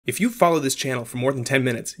If you've followed this channel for more than 10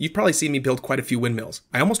 minutes, you've probably seen me build quite a few windmills.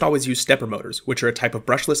 I almost always use stepper motors, which are a type of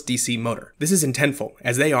brushless DC motor. This is intentful,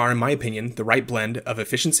 as they are, in my opinion, the right blend of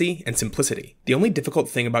efficiency and simplicity. The only difficult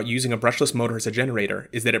thing about using a brushless motor as a generator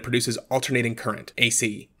is that it produces alternating current,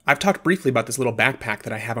 AC. I've talked briefly about this little backpack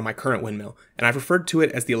that I have on my current windmill, and I've referred to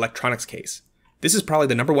it as the electronics case. This is probably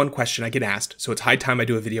the #1 question I get asked, so it's high time I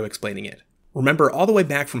do a video explaining it. Remember all the way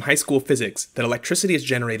back from high school physics that electricity is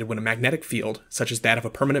generated when a magnetic field, such as that of a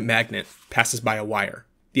permanent magnet, passes by a wire.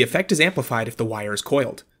 The effect is amplified if the wire is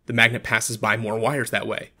coiled. The magnet passes by more wires that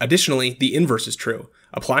way. Additionally, the inverse is true.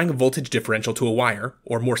 Applying a voltage differential to a wire,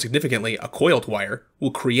 or more significantly, a coiled wire,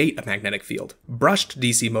 will create a magnetic field. Brushed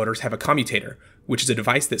DC motors have a commutator, which is a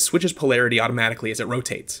device that switches polarity automatically as it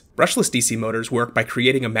rotates. Brushless DC motors work by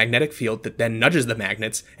creating a magnetic field that then nudges the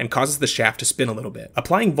magnets and causes the shaft to spin a little bit.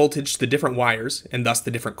 Applying voltage to the different wires, and thus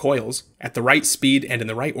the different coils, at the right speed and in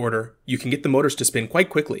the right order, you can get the motors to spin quite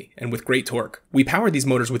quickly and with great torque. We power these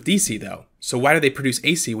motors with DC though, so why do they produce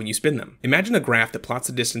AC when you spin them? Imagine a graph that plots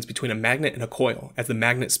the distance between a magnet and a coil as the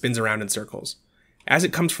magnet spins around in circles. As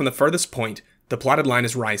it comes from the furthest point, the plotted line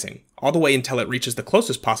is rising, all the way until it reaches the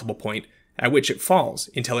closest possible point, at which it falls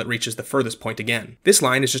until it reaches the furthest point again. This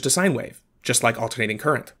line is just a sine wave, just like alternating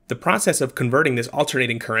current. The process of converting this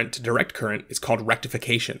alternating current to direct current is called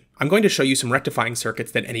rectification. I'm going to show you some rectifying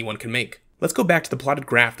circuits that anyone can make. Let's go back to the plotted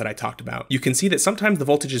graph that I talked about. You can see that sometimes the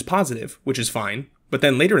voltage is positive, which is fine, but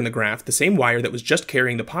then later in the graph, the same wire that was just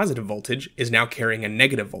carrying the positive voltage is now carrying a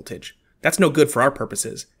negative voltage. That's no good for our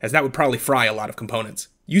purposes, as that would probably fry a lot of components.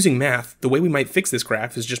 Using math, the way we might fix this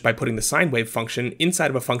graph is just by putting the sine wave function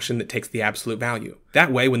inside of a function that takes the absolute value.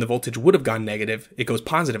 That way, when the voltage would have gone negative, it goes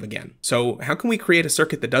positive again. So how can we create a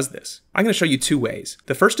circuit that does this? I'm going to show you 2 ways.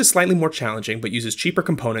 The first is slightly more challenging, but uses cheaper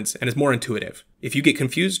components and is more intuitive. If you get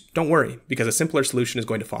confused, don't worry, because a simpler solution is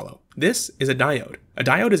going to follow. This is a diode. A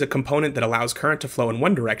diode is a component that allows current to flow in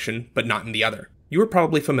one direction, but not in the other. You are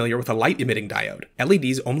probably familiar with a light-emitting diode.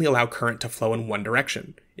 LEDs only allow current to flow in one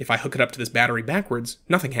direction. If I hook it up to this battery backwards,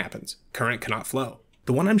 nothing happens. Current cannot flow.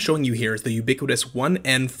 The one I'm showing you here is the ubiquitous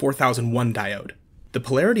 1N4001 diode. The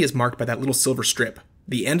polarity is marked by that little silver strip.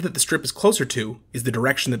 The end that the strip is closer to is the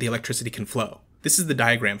direction that the electricity can flow. This is the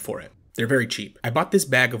diagram for it. They're very cheap. I bought this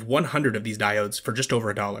bag of 100 of these diodes for just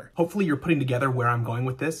over $1. Hopefully you're putting together where I'm going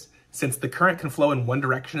with this. Since the current can flow in one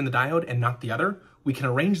direction in the diode and not the other, we can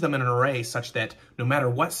arrange them in an array such that no matter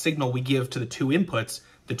what signal we give to the 2 inputs,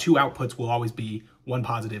 the 2 outputs will always be one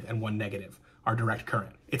positive and one negative, our direct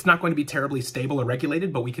current. It's not going to be terribly stable or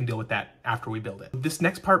regulated, but we can deal with that after we build it. This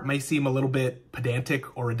next part may seem a little bit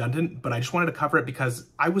pedantic or redundant, but I just wanted to cover it because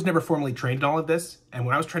I was never formally trained in all of this, and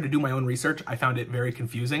when I was trying to do my own research, I found it very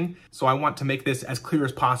confusing. So I want to make this as clear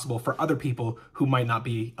as possible for other people who might not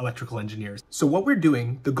be electrical engineers. So what we're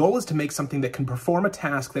doing, the goal is to make something that can perform a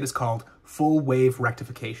task that is called full wave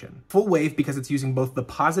rectification. Full wave because it's using both the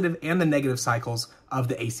positive and the negative cycles of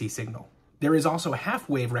the AC signal. There is also half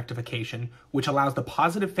wave rectification, which allows the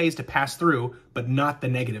positive phase to pass through, but not the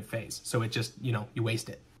negative phase. So it just, you waste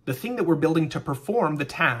it. The thing that we're building to perform the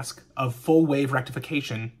task of full wave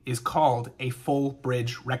rectification is called a full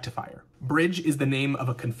bridge rectifier. Bridge is the name of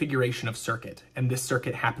a configuration of circuit, and this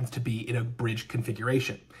circuit happens to be in a bridge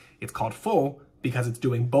configuration. It's called full because it's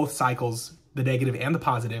doing both cycles, the negative and the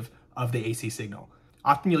positive, of the AC signal.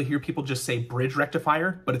 Often you'll hear people just say bridge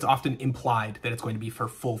rectifier, but it's often implied that it's going to be for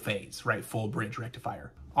full phase, right? Full bridge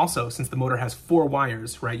rectifier. Also, since the motor has 4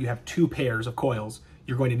 wires, right? You have 2 pairs of coils.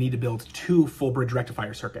 You're going to need to build 2 full bridge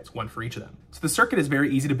rectifier circuits, one for each of them. So the circuit is very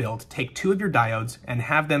easy to build. Take 2 of your diodes and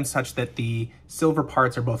have them such that the silver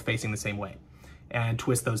parts are both facing the same way, and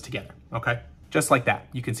twist those together, okay? Just like that.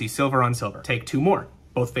 You can see silver on silver. Take 2 more,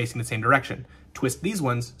 both facing the same direction. Twist these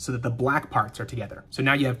ones so that the black parts are together. So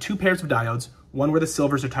now you have 2 pairs of diodes, one where the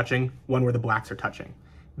silvers are touching, one where the blacks are touching.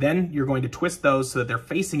 Then you're going to twist those so that they're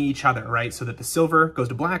facing each other, right? So that the silver goes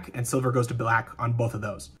to black and silver goes to black on both of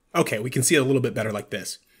those. Okay, we can see it a little bit better like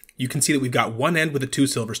this. You can see that we've got one end with the 2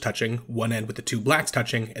 silvers touching, one end with the 2 blacks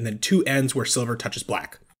touching, and then 2 ends where silver touches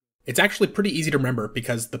black. It's actually pretty easy to remember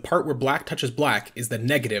because the part where black touches black is the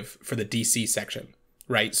negative for the DC section,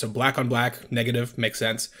 right? So black on black, negative, makes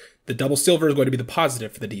sense. The double silver is going to be the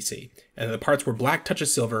positive for the DC, and the parts where black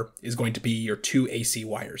touches silver is going to be your 2 AC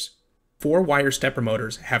wires. 4-wire stepper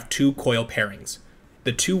motors have 2 coil pairings.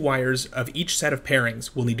 The 2 wires of each set of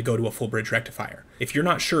pairings will need to go to a full bridge rectifier. If you're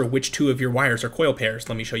not sure which 2 of your wires are coil pairs,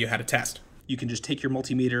 let me show you how to test. You can just take your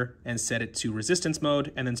multimeter and set it to resistance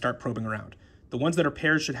mode and then start probing around. The ones that are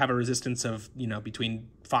pairs should have a resistance of, between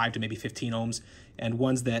 5 to maybe 15 ohms, and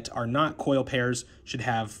ones that are not coil pairs should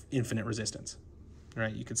have infinite resistance. All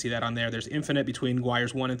right, you can see that on there. There's infinite between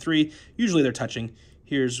wires 1 and 3. Usually they're touching.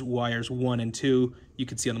 Here's wires 1 and 2. You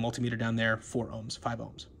can see on the multimeter down there, 4 ohms, 5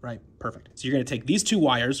 ohms, right? Perfect. So you're gonna take these two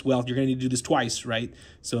wires, well, you're gonna need to do this twice, right?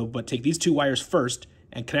 But take these two wires first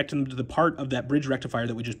and connect them to the part of that bridge rectifier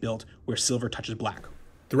that we just built where silver touches black.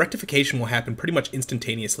 The rectification will happen pretty much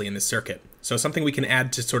instantaneously in this circuit. So something we can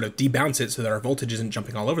add to sort of debounce it so that our voltage isn't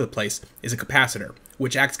jumping all over the place is a capacitor,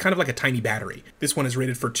 which acts kind of like a tiny battery. This one is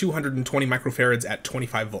rated for 220 microfarads at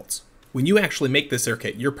 25 volts. When you actually make this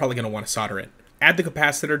circuit, you're probably going to want to solder it. Add the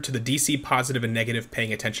capacitor to the DC positive and negative,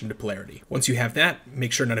 paying attention to polarity. Once you have that,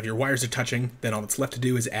 make sure none of your wires are touching. Then all that's left to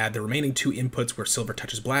do is add the remaining 2 inputs where silver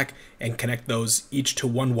touches black and connect those each to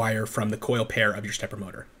 1 wire from the coil pair of your stepper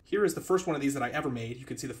motor. Here is the first one of these that I ever made. You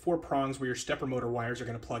can see the 4 prongs where your stepper motor wires are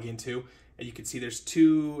going to plug into. And you can see there's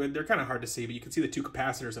 2, they're kind of hard to see, but you can see the 2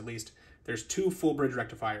 capacitors at least. There's 2 full bridge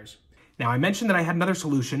rectifiers. Now, I mentioned that I had another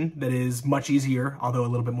solution that is much easier, although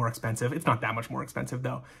a little bit more expensive. It's not that much more expensive,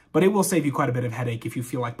 though. But it will save you quite a bit of headache if you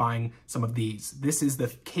feel like buying some of these. This is the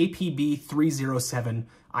KPB-307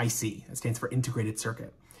 IC. That stands for Integrated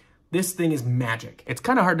Circuit. This thing is magic. It's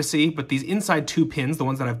kind of hard to see, but these inside 2 pins, the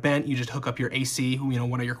ones that I've bent, you just hook up your AC,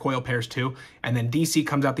 one of your coil pairs to, and then DC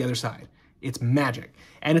comes out the other side. It's magic.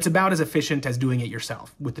 And it's about as efficient as doing it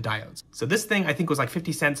yourself with the diodes. So this thing I think was like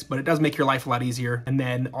 50 cents, but it does make your life a lot easier. And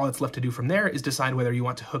then all that's left to do from there is decide whether you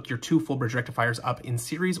want to hook your 2 full bridge rectifiers up in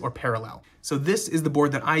series or parallel. So this is the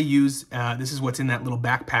board that I use. This is what's in that little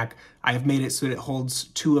backpack. I have made it so that it holds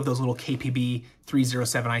 2 of those little KPB-307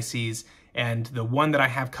 ICs. And the one that I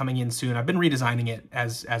have coming in soon, I've been redesigning it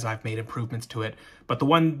as I've made improvements to it. But the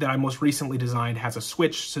one that I most recently designed has a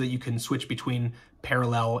switch so that you can switch between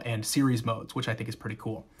parallel and series modes, which I think is pretty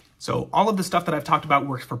cool. So all of the stuff that I've talked about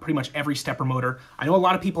works for pretty much every stepper motor. I know a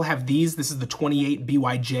lot of people have these. This is the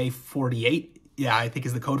 28BYJ48. Yeah, I think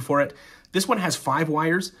is the code for it. This one has 5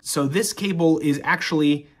 wires. So this cable is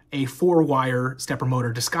actually a 4-wire stepper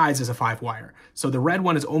motor disguised as a 5-wire. So the red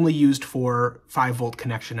one is only used for 5-volt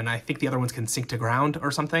connection, and I think the other ones can sync to ground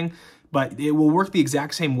or something. But it will work the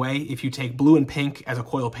exact same way if you take blue and pink as a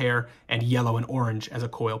coil pair and yellow and orange as a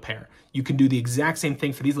coil pair. You can do the exact same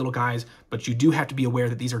thing for these little guys, but you do have to be aware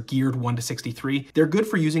that these are geared 1:63. They're good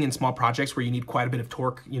for using in small projects where you need quite a bit of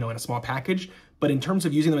torque, in a small package. But in terms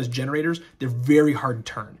of using them as generators, they're very hard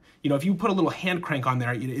to turn. If you put a little hand crank on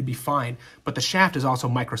there, it'd be fine, but the shaft is also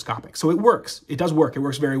microscopic. So it works. It does work. It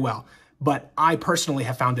works very well. But I personally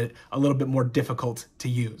have found it a little bit more difficult to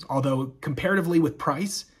use. Although comparatively with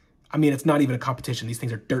price, it's not even a competition. These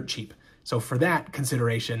things are dirt cheap. So for that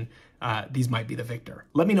consideration, these might be the victor.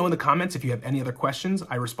 Let me know in the comments if you have any other questions.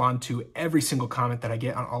 I respond to every single comment that I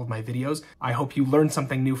get on all of my videos. I hope you learned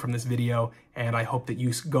something new from this video, and I hope that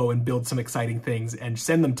you go and build some exciting things and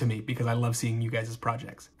send them to me because I love seeing you guys'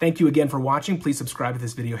 projects. Thank you again for watching. Please subscribe if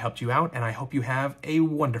this video helped you out, and I hope you have a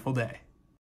wonderful day.